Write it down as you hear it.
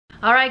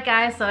All right,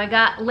 guys, so I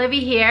got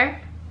Livy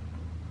here.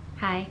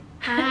 Hi.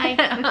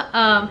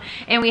 Hi.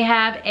 And we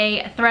have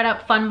a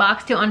ThredUp Fun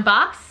Box to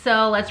unbox.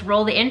 So let's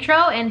roll the intro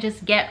and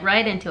just get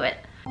right into it.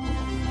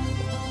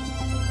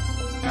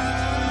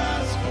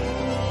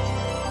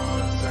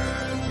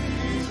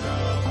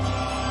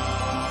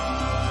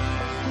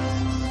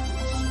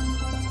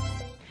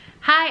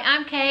 Hi,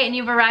 I'm Kay, and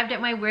you've arrived at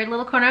my weird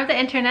little corner of the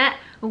internet.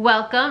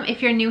 Welcome.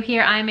 If you're new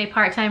here, I'm a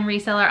part-time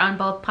reseller on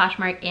both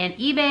Poshmark and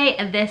eBay,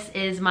 and this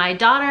is my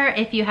daughter.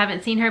 If you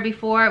haven't seen her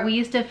before, we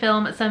used to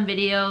film some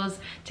videos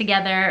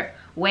together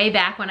way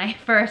back when I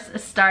first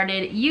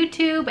started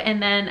YouTube,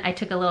 and then I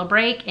took a little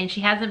break, and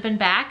she hasn't been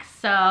back,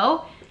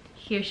 so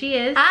here she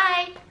is.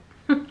 Hi.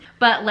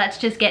 But let's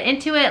just get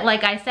into it.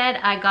 Like I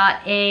said, I got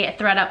a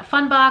ThredUp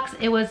Fun Box.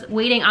 It was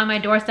waiting on my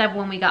doorstep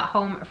when we got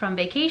home from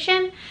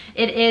vacation.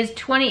 It is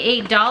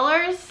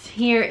 $28.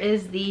 Here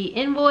is the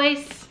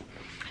invoice.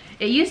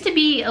 It used to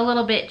be a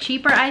little bit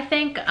cheaper, I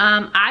think.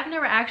 I've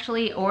never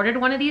actually ordered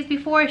one of these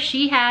before.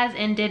 She has,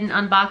 and did an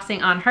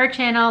unboxing on her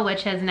channel,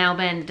 which has now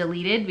been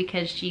deleted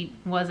because she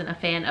wasn't a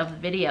fan of the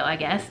video, I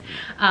guess.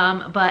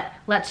 But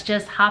let's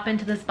just hop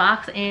into this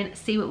box and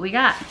see what we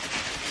got.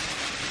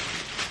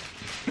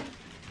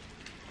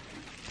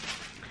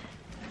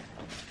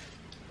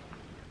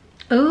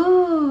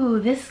 Ooh,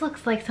 this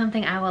looks like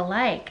something I will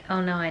like. Oh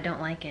no, I don't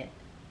like it.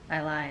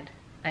 I lied.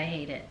 I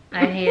hate it.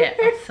 I hate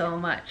it so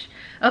much.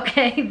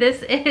 Okay,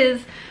 this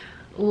is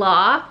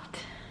Loft.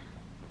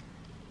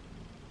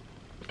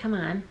 Come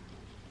on.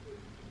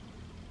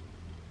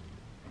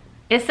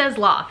 It says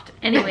Loft.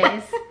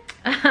 Anyways,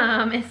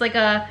 it's like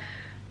a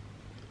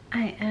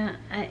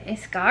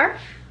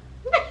scarf?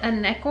 A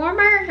neck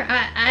warmer?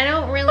 I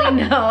don't really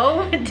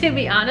know, to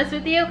be honest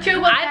with you.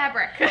 Tube of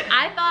fabric.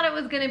 I thought it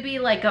was gonna be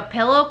like a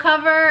pillow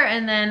cover,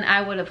 and then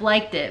I would have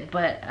liked it,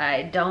 but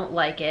I don't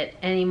like it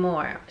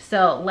anymore.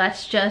 So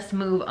let's just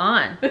move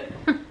on.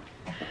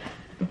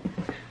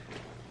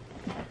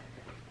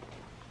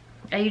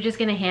 Are you just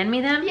gonna hand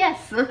me them?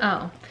 Yes.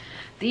 Oh.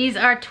 These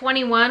are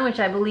 21, which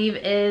I believe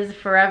is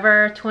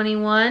Forever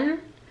 21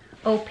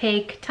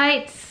 opaque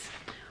tights.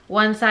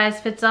 One size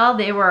fits all.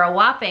 They were a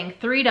whopping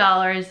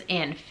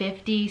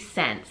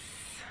 $3.50.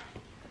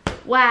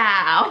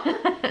 Wow.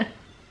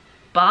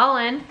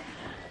 Ballin'.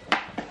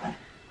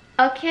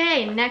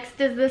 Okay,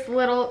 next is this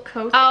little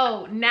coat.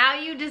 Oh, now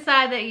you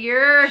decide that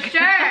you're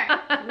Sure,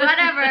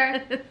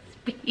 whatever.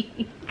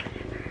 Speak.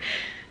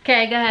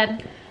 Okay, go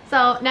ahead.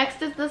 So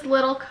next is this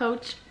little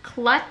Coach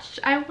clutch,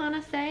 I want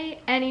to say.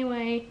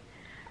 Anyway,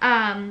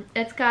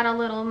 it's got a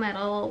little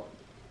metal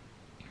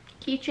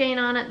keychain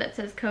on it that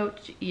says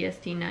Coach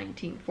EST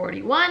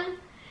 1941,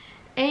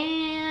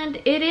 and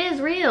it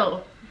is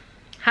real.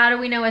 How do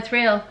we know it's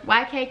real?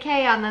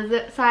 YKK on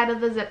the side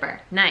of the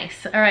zipper.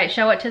 Nice. All right,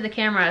 show it to the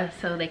camera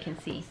so they can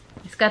see.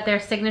 It's got their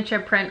signature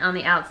print on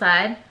the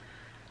outside.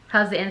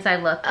 How's the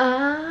inside look?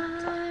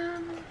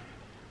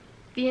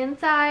 The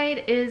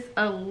inside is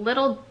a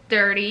little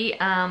dirty,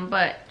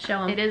 but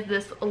show 'em. It is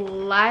this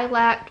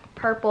lilac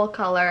purple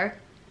color.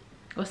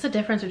 What's the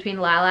difference between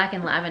lilac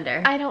and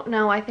lavender? I don't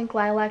know. I think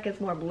lilac is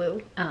more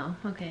blue. Oh,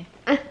 okay.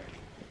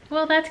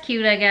 Well, that's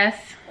cute, I guess.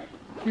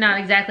 Not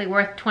exactly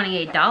worth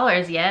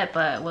 $28 yet,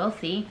 but we'll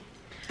see.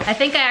 I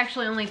think I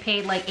actually only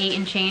paid like 8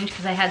 and change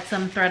because I had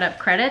some ThredUp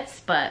credits,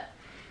 but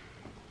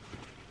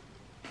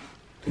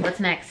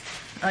what's next?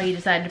 Oh, you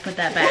decided to put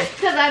that back.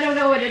 Because I don't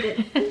know what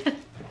it is.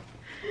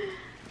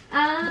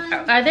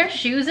 Are there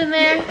shoes in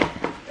there?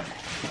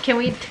 Can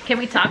we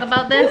talk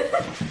about this?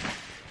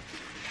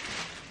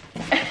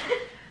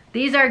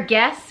 These are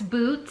Guess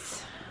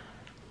boots.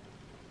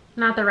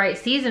 Not the right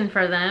season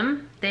for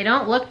them. They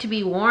don't look to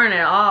be worn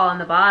at all on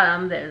the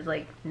bottom. There's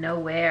like no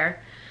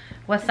wear.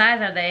 What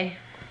size are they?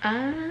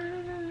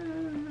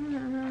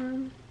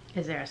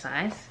 Is there a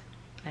size?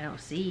 I don't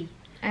see.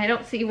 I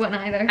don't see one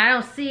either. I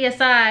don't see a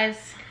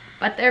size.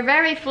 But they're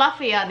very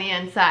fluffy on the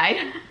inside.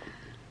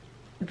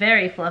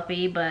 Very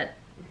fluffy, but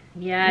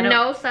yeah, I don't,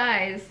 no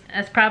size.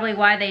 That's probably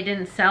why they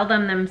didn't sell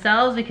them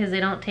themselves, because they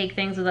don't take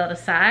things without a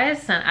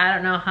size. And I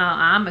don't know how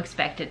I'm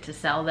expected to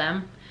sell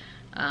them.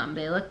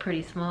 They look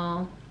pretty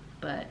small,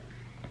 but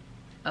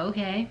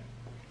okay.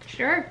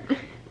 Sure.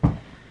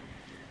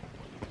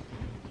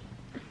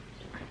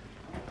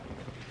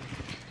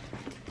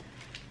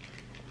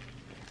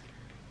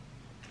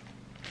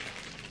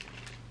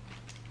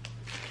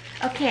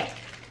 Okay.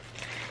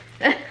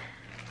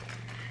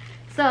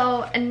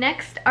 So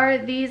next are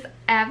these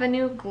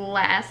Avenue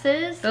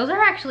glasses. Those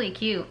are actually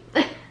cute.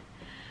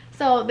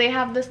 So they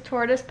have this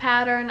tortoise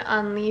pattern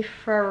on the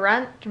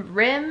front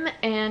rim,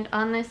 and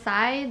on the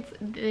sides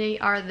they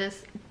are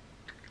this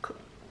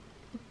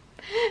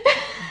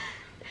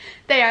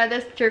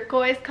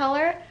turquoise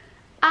color.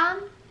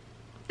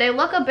 They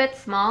look a bit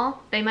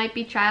small. They might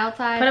be child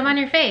size. Put them on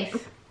your face.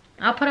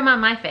 I'll put them on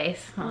my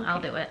face. Well, okay.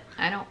 I'll do it.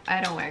 I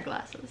don't wear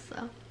glasses,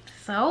 so.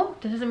 So?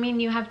 Doesn't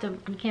mean you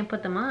can't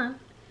put them on.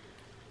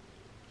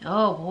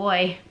 Oh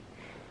boy.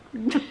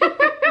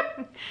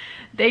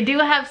 They do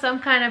have some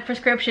kind of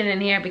prescription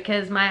in here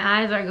because my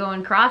eyes are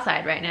going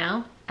cross-eyed right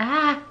now.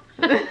 Ah.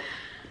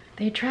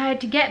 They tried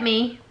to get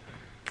me.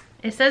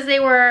 It says they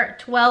were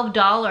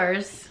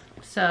 $12,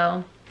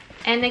 so.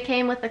 And they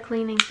came with a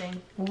cleaning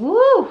thing.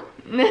 Woo!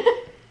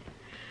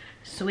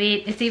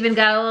 Sweet. It's even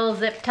got a little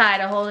zip tie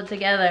to hold it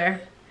together.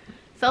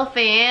 So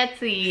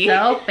fancy.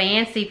 So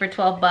fancy for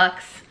 12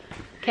 bucks.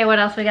 Okay, what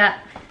else we got?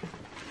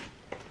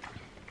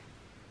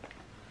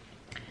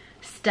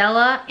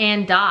 Stella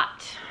and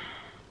Dot.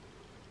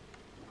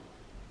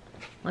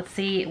 Let's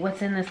see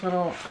what's in this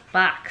little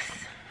box.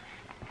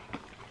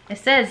 It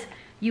says,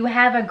 you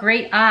have a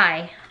great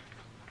eye.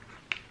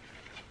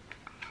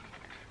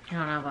 I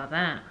don't know about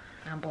that.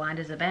 I'm blind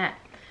as a bat.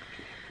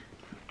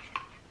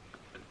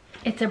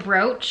 It's a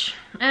brooch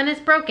and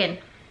it's broken.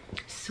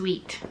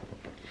 Sweet.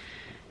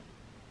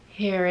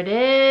 Here it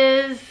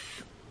is.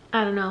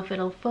 I don't know if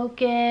it'll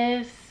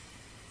focus.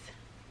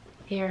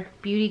 Here,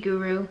 Beauty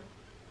Guru.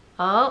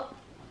 Oh,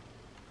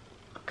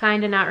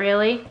 kinda not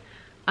really.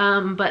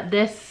 But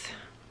this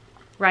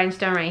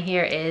rhinestone right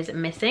here is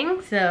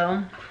missing,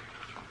 so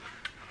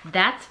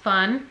that's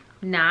fun.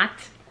 Not.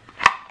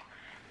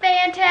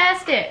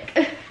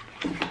 Fantastic.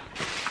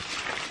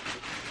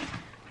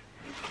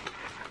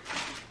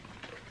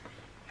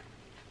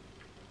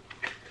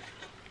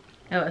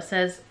 Oh, it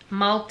says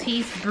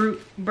Maltese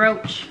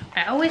brooch.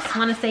 I always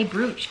want to say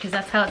brooch because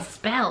that's how it's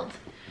spelled.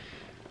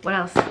 What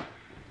else?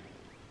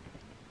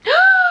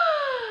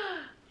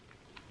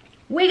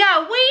 We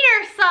got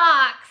wiener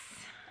socks.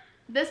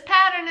 This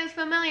pattern is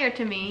familiar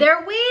to me.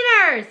 They're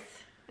wieners.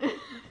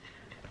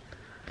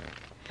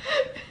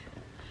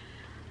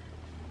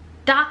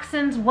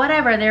 Dachshunds,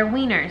 whatever, they're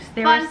wieners.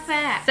 They Fun were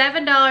fact.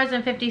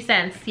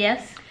 $7.50,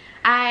 yes?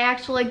 I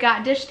actually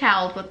got dish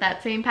towels with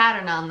that same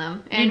pattern on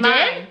them. You And did?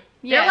 mine.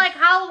 They're Yes. like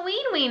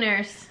Halloween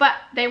wieners. But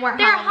they weren't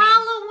They're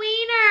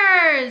Halloween.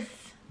 Halloweeners.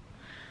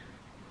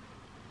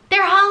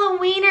 They're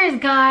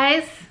Halloweeners,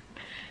 guys.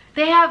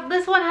 They have,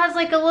 this one has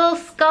like a little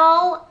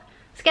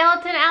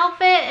skeleton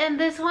outfit, and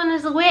this one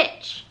is a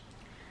witch.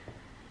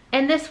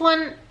 And this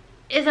one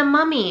is a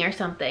mummy or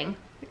something.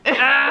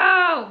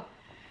 Oh!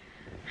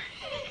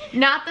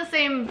 Not the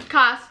same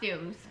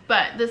costumes,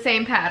 but the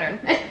same pattern.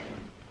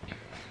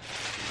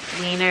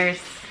 Wieners.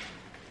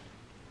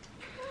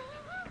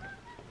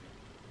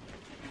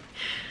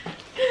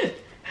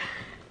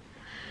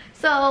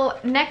 So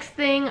next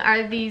thing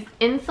are these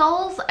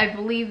insoles. I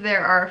believe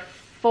there are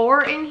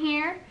 4 in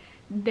here.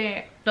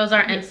 Those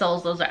aren't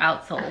insoles, those are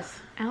outsoles.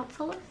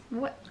 Outsoles?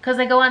 What? Because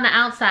they go on the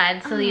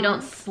outside so you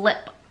don't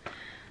slip.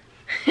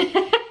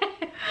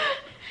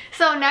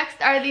 So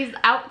next are these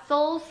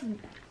outsoles,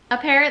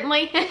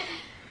 apparently.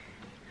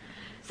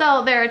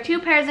 So there are 2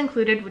 pairs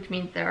included, which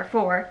means there are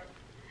 4.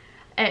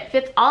 It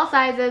fits all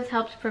sizes,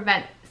 helps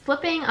prevent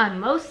slipping on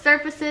most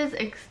surfaces,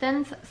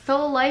 extends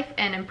sole life,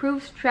 and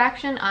improves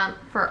traction on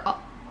for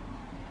all.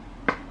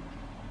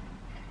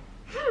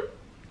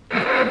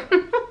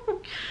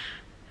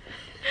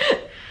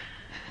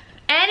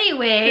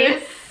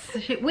 Anyways,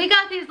 we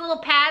got these little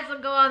pads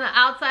that go on the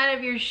outside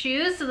of your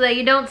shoes so that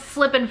you don't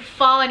slip and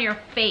fall on your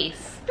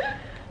face.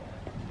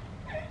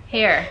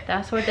 Here,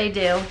 that's what they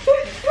do.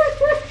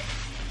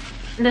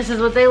 This is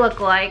what they look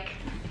like.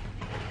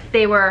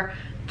 They were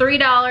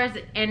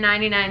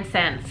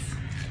 $3.99.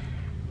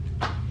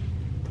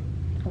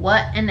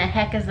 What in the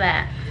heck is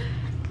that?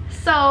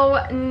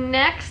 So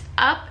next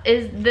up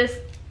is this.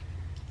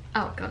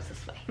 Oh, it goes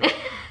this way.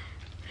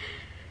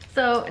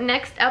 So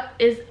next up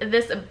is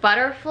this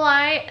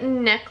butterfly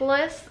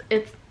necklace.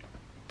 It's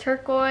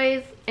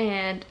turquoise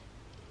and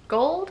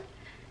gold.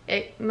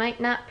 It might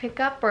not pick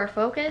up or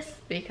focus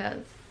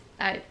because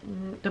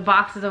The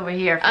box is over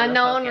here for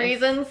unknown the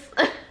reasons.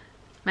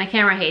 My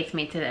camera hates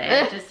me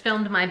today. I just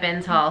filmed my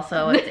Ben's haul,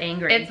 so it's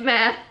angry. It's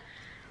mad.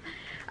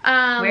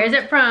 Where is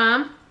it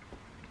from?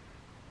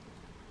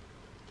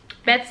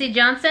 Betsy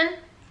Johnson?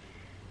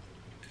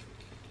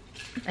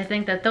 I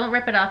think that, don't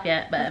rip it off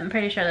yet, but I'm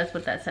pretty sure that's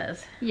what that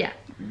says. Yeah.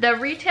 The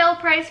retail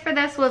price for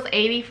this was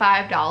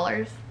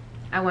 $85.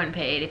 I wouldn't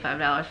pay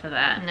 $85 for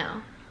that.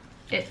 No.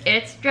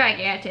 It's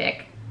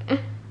gigantic.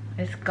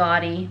 It's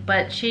gaudy,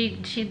 but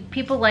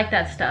people like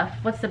that stuff.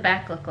 What's the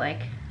back look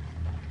like?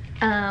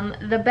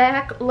 The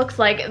back looks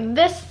like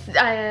this.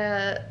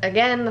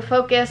 Again, the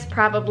focus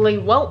probably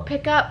won't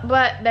pick up,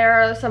 but there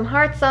are some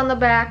hearts on the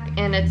back,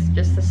 and it's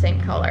just the same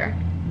color.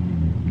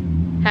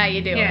 How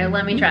you doing? Here,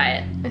 let me try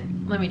it.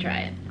 Let me try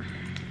it.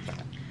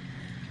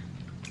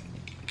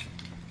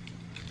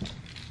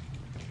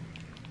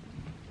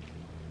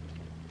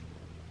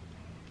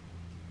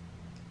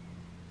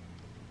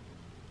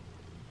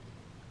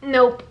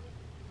 Nope.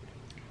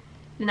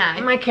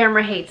 Nice. My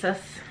camera hates us.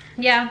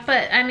 Yeah,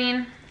 but I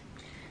mean,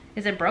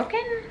 is it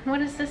broken?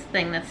 What is this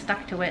thing that's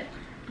stuck to it?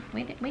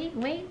 Wait.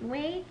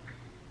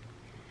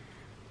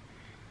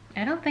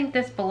 I don't think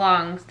this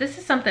belongs. This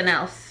is something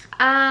else.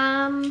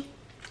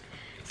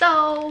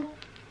 So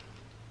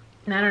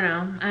I don't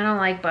know. I don't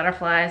like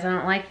butterflies. I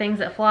don't like things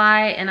that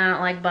fly, and I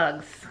don't like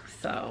bugs.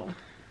 So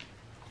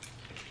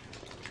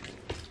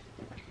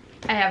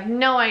I have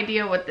no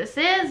idea what this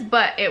is,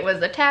 but it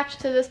was attached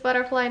to this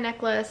butterfly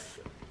necklace.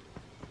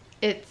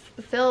 It's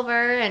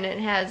silver, and it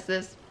has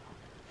this.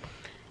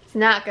 It's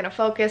not gonna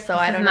focus, so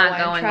I don't know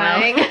why I'm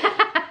trying.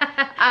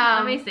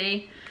 Let me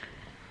see.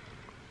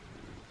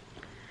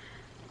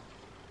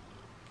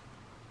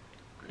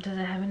 Does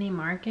it have any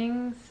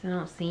markings? I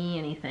don't see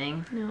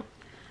anything. No.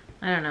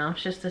 I don't know.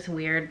 It's just this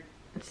weird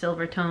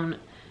silver tone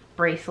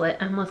bracelet.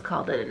 I almost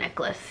called it a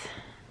necklace.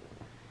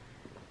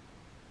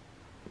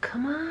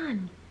 Come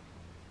on.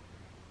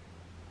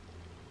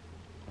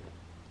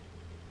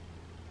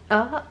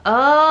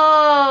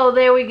 Oh,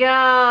 there we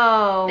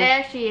go.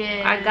 There she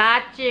is. I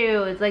got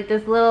you. It's like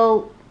this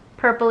little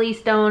purpley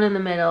stone in the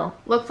middle.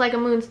 Looks like a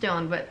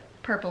moonstone, but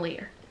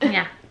purplier.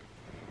 Yeah.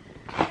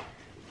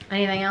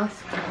 Anything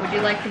else? Would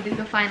you like to do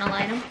the final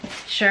item?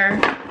 Sure.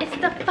 It's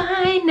the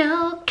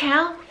final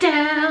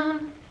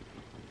countdown.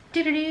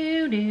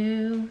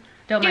 Do-do-do-do.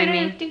 Don't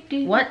mind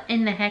me. What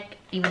in the heck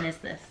even is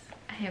this?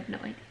 I have no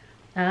idea.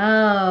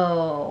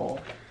 Oh.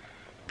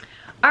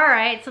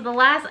 Alright, so the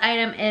last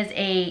item is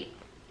a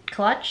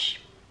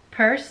clutch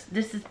purse.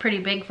 This is pretty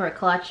big for a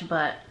clutch,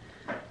 but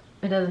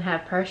it doesn't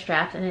have purse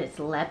straps, and it's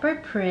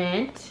leopard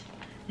print.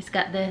 It's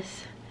got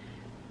this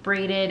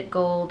braided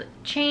gold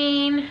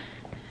chain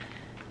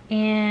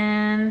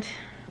and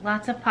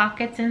lots of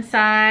pockets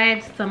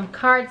inside, some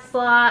card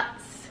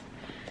slots.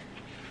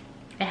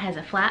 It has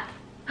a flap.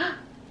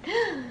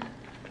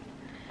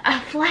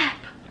 A flap.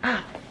 A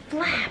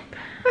flap.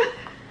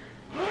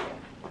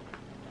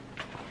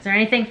 Is there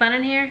anything fun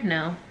in here?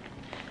 No.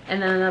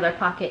 And then another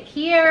pocket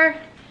here.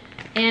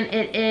 And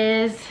it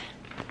is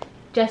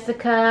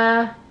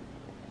Jessica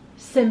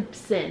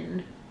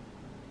Simpson.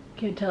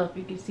 Can't tell if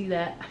you can see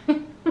that.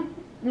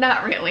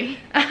 Not really.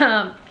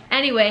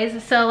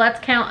 Anyways, so let's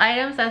count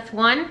items. That's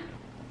 1.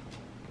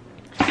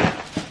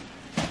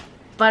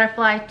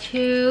 Butterfly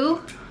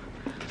 2.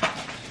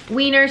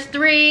 Wieners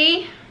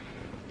 3.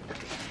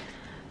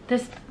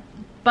 This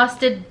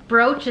busted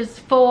brooch is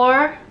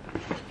 4.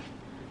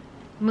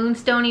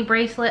 Moonstony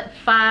bracelet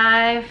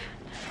 5.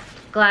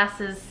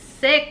 Glasses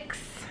 6.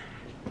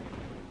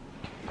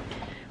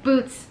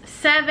 Boots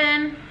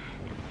 7.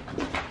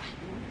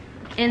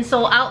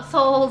 Insole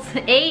outsoles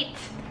 8.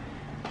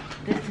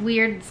 This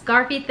weird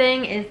scarfy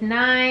thing is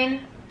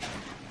 9.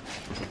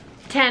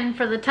 10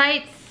 for the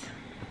tights.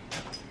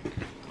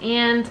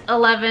 And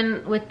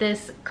 11 with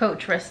this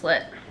coach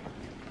wristlet.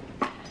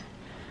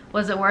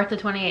 Was it worth the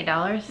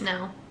 $28?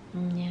 No.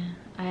 Yeah,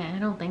 I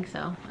don't think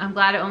so. I'm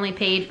glad it only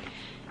paid,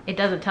 it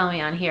doesn't tell me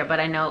on here, but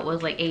I know it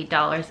was like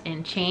 $8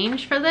 and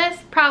change for this.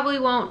 Probably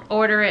won't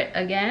order it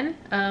again.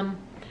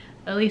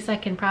 At least I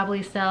can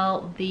probably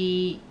sell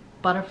the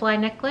butterfly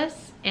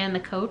necklace and the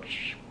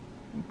coach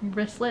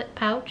wristlet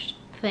pouch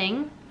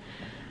thing.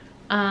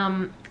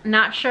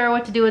 Not sure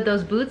what to do with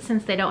those boots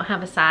since they don't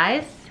have a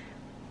size.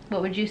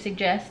 What would you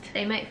suggest?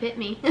 They might fit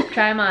me.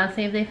 Try them on,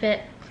 see if they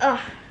fit. Ugh.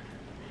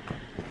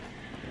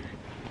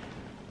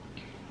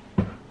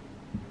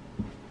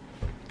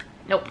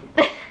 Nope.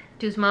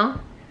 Too small?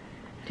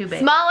 Too big?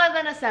 Smaller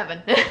than a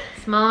 7.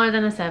 Smaller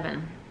than a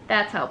 7.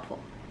 That's helpful.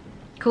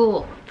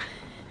 Cool.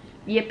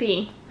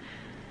 Yippee.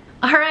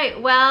 All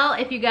right, well,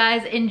 if you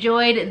guys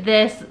enjoyed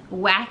this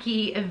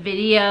wacky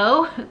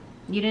video,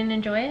 you didn't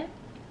enjoy it?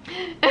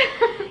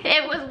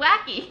 It was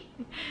wacky.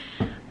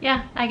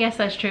 Yeah, I guess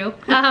that's true.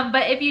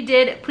 But if you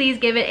did, please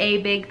give it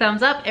a big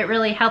thumbs up. It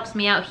really helps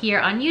me out here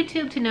on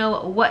YouTube to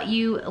know what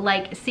you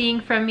like seeing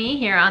from me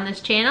here on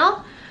this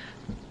channel.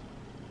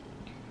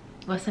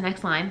 What's the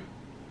next line?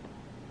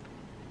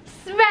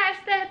 Smash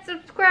that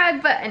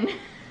subscribe button.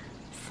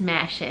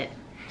 Smash it.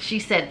 She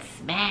said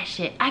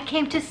smash it. I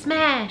came to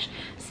smash.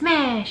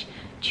 Smash.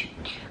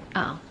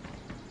 Oh.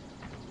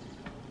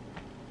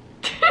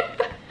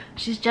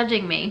 She's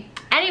judging me.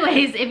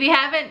 Anyways, if you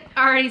haven't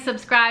already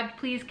subscribed,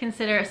 please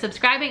consider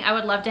subscribing. I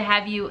would love to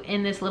have you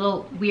in this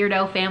little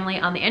weirdo family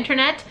on the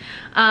internet.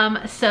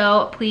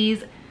 So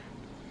please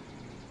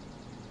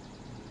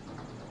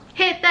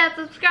hit that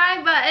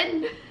subscribe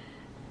button.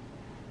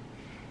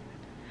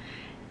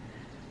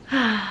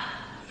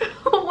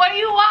 What do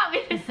you want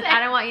me to say? I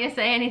don't want you to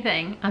say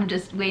anything. I'm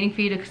just waiting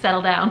for you to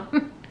settle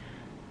down.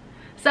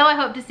 So I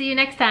hope to see you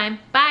next time.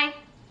 Bye.